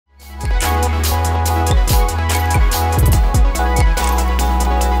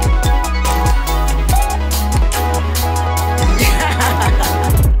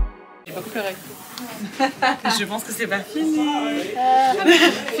Je pense que c'est pas fini.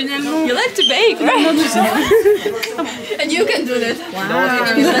 Finalement. You like to bake, right? And you can do that.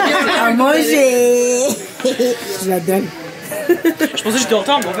 À manger. Je la donne. Je pensais que j'étais en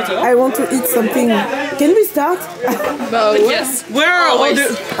retard, mais en fait ça va. I want to eat something. Can we start? Yes. Where are all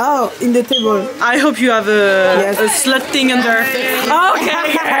the... Oh, in the table. I hope you have a slut thing under. Oh,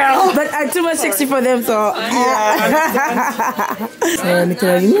 okay. But I'm too much sexy for them, so... Mettez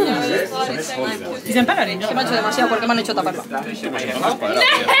la lumière. Ils aiment pas la lumière.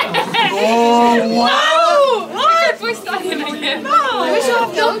 Oh, wow! Oh, puoi stare again.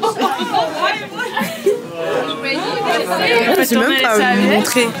 Je même pas me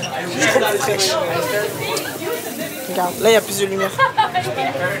montrer. Je suis trop fraîche. Regarde, là il y a plus de lumière.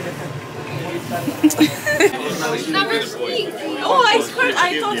 Oh, I heard,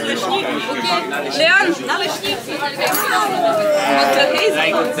 I thought the schnick. Okay. Leon, now the schnick.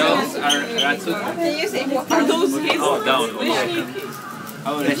 Like those are ratsu. Are those his? Oh, down.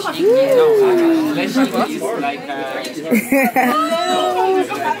 Oh, leshnik. No, leshnik is like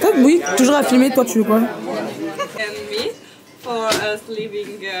Toi, oui, toujours à filmer, toi tu veux quoi? And me for us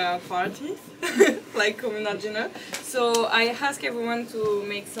leaving parties, like communal dinner. So I ask everyone to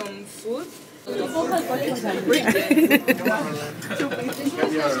make some food. Okay. Wait,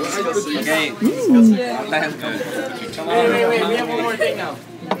 we have one more thing now.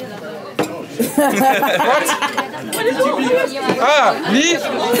 Ah, me?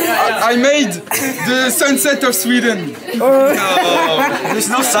 I made the sunset of Sweden. No, there's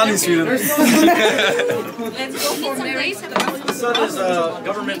no sun in Sweden. Let's go for Mary. Sun is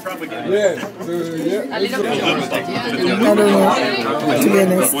government propaganda. Yeah. I don't know, to be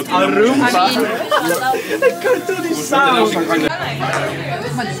honest.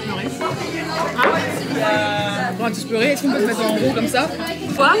 Bon, tu pleurer, est-ce qu'on peut se mettre en rond comme ça?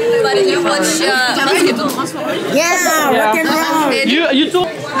 Quoi? But you watch Yeah, rock and roll. You too?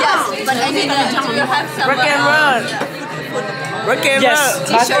 Yes, but I mean, do you have some Rock and roll. Rock and roll.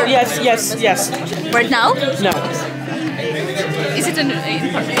 Yes. right now? No. Is it in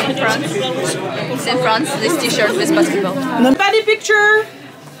France? It's in France, this t-shirt with basketball. Nobody picture?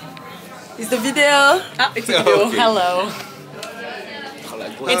 It's the video. Ah, it's a video. Hello.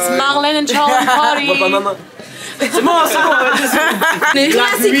 It's Marlène and Charles party. C'est bon,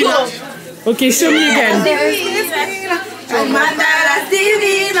 c'est bon. Ok, show me again.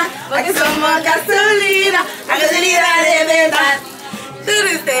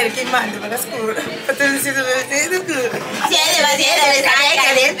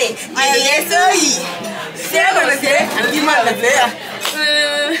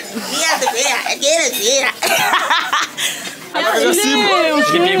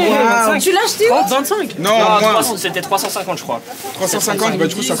 Tu l'as acheté? 25? Non, moi. C'était 350, je crois. 350, bah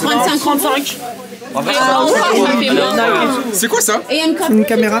du coup ça fait... 35. En vrai, C'est quoi ça? Une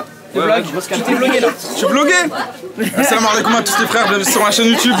caméra. tu t'es bloqué là. Je suis blogué. Salam alaikum à tous les frères, bienvenue sur ma chaîne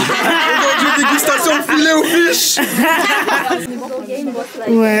YouTube. Aujourd'hui, dégustation filet aux fiches.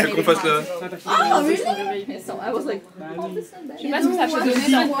 Ouais. Qu'on fasse là.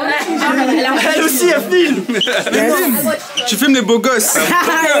 Elle aussi, elle filme. Tu filmes les beaux gosses.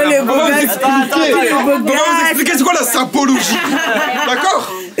 Les beaux On va vous gosses. expliquer. On va vous expliquer c'est quoi la sapologie.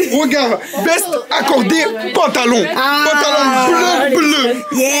 D'accord? Regarde, veste accordée, pantalon. Pantalon bleu.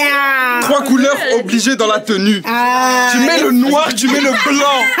 Yeah. 3 couleurs obligées dans la tenue. Tu mets le noir, tu mets le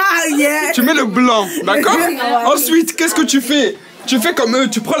blanc. Yeah. Tu mets le blanc, d'accord? Ensuite, qu'est-ce que tu fais? Tu fais comme eux,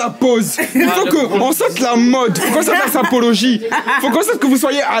 tu prends la pause. Il faut qu'on sorte la mode, faut qu'on sorte la sapologie. Faut qu'on sorte que vous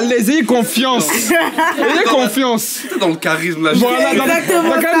soyez à l'aise, ayez confiance. Ayez confiance. Dans le charisme là. Voilà,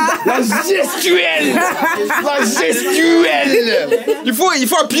 Exactement la gestuelle. La gestuelle. Il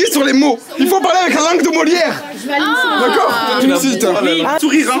faut appuyer sur les mots. Il faut parler avec la langue de Molière. D'accord? Tout de suite.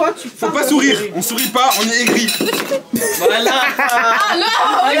 Sourire, hein. Faut pas sourire. On sourit pas, on est aigri. Voilà.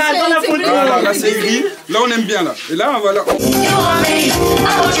 Regarde, dans la photo. Voilà, là c'est aigri. Là on aime bien là. Et là voilà.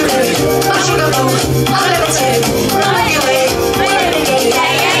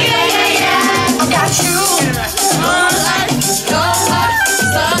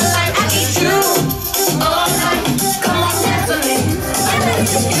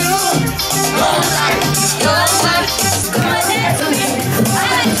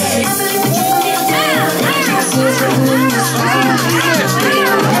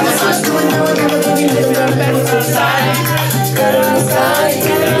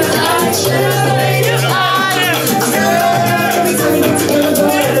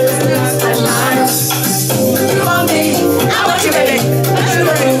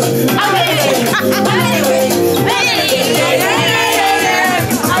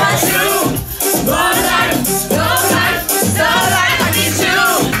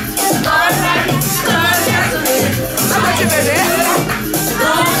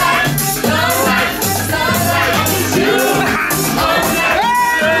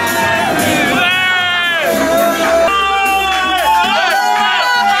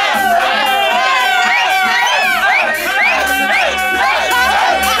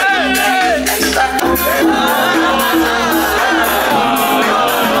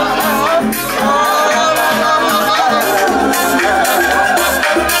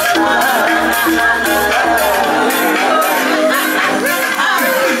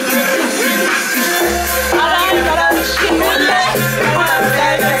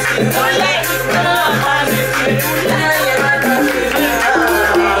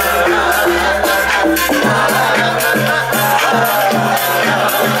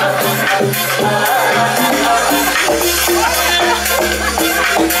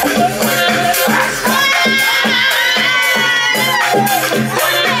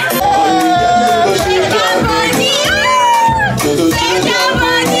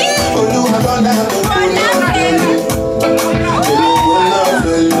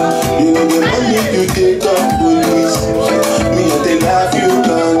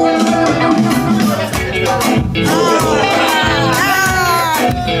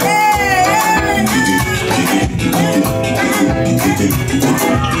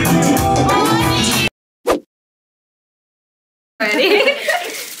 Ready?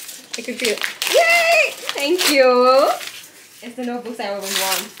 I can feel it. Yay! Thank you. It's the notebooks I always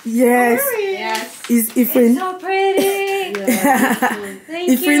want. Yes. Yes. Is Ifrin? It's so pretty. Thank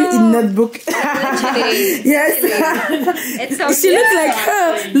Ifrin you. in notebook. Literally. Yes. It's so She cute. looks like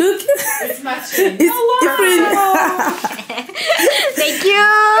her. Look. It's matching. It's Ifrin. Thank you.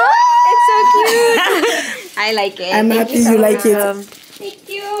 It's so cute. I like it. I'm Thank happy so you like it. much. Thank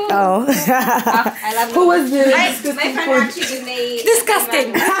you. Oh. I love Who was the my friend actually made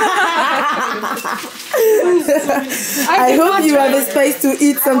Disgusting. I hope you have a space to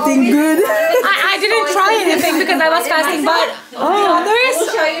eat something good. I didn't try anything because I was fasting, but the others,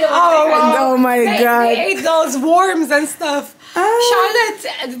 Oh my they god. ate those worms and stuff. Charlotte,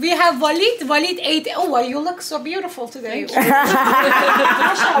 we have Walid. Walid ate. Oh, well, you look so beautiful today.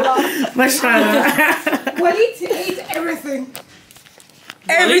 Mashallah. Walid ate everything.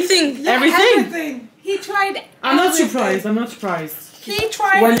 Everything. Everything. He tried. I'm not everything. surprised, I'm not surprised. He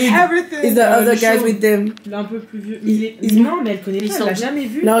tried Walid everything. is the other guys chaud. with them. Il est un peu plus vieux. Non, mais elle connaît pas, elle l'a jamais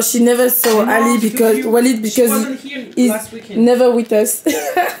vu. No, she never saw Ali because Walid She because wasn't here he's last weekend. never with us.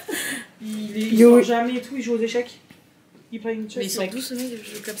 Il sort jamais et tout, il joue aux échecs. Il prend une chaise.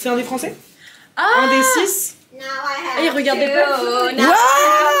 C'est un des Français. Un des 6. Il regarde des peu. Wow,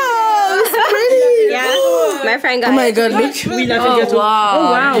 it's pretty. Yeah. My friend got Oh my it. god, look. Oui, il a fait le gâteau.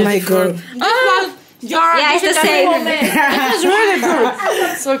 Oh my god. Yeah, it's the same. It's really good.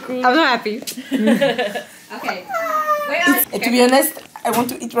 So cool. I'm so happy. Okay. And to be honest, I want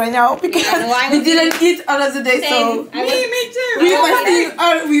to eat right now because we didn't eat all of the day, so Me too. we fasting.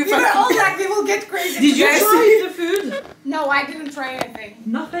 We We were fasting. all like, we will get crazy. Did you try the food? No, I didn't try anything.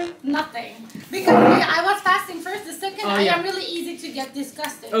 Nothing. Nothing. Because I was fasting first. The second, I yeah. am really easy to get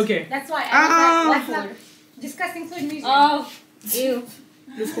disgusted. Okay. That's why I was like, let's not. Disgusting food music. Oh, ew.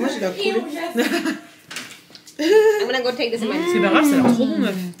 Le fromage il a Ew, coulé. yes. I'm gonna go take this in my C'est pas grave, ça a l'air trop bon,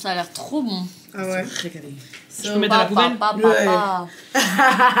 meuf. Ça a l'air trop bon. Ah ouais. Je peux mettre dans la poubelle.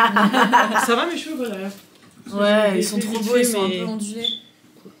 Ça va mes cheveux, voilà. Ouais, ils sont trop beaux, ils sont un peu ondulés.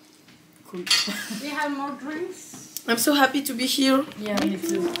 We have more drinks. I'm so happy to be here. Yeah, me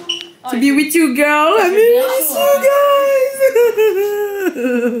too. To be with you, girl. I miss you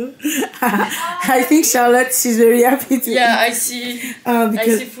guys. I think Charlotte, she's very happy to Yeah, I see. eat. Because I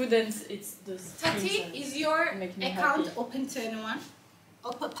see food and it's the Tati, is your Make me account happy. open to anyone?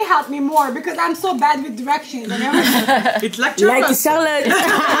 Help me more because I'm so bad with directions and everything. It's like like Charlotte.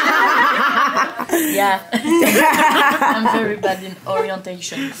 Yeah. I'm very bad in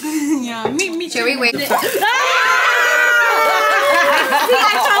orientation. Yeah, me too. Shall we wait? See, I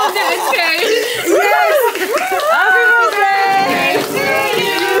told them it's scary. Happy birthday to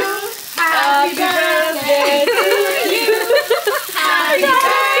you. Happy birthday to you. Happy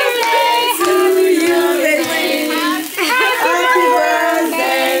birthday to you. Happy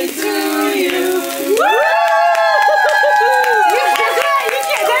birthday to you.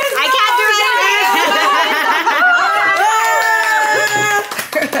 I can't do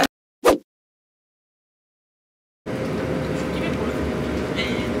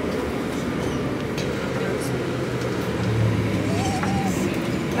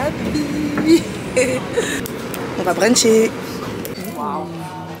On va bruncher. Wow.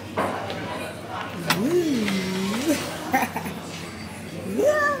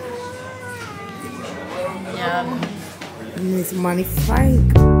 It's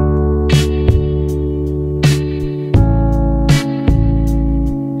magnifique.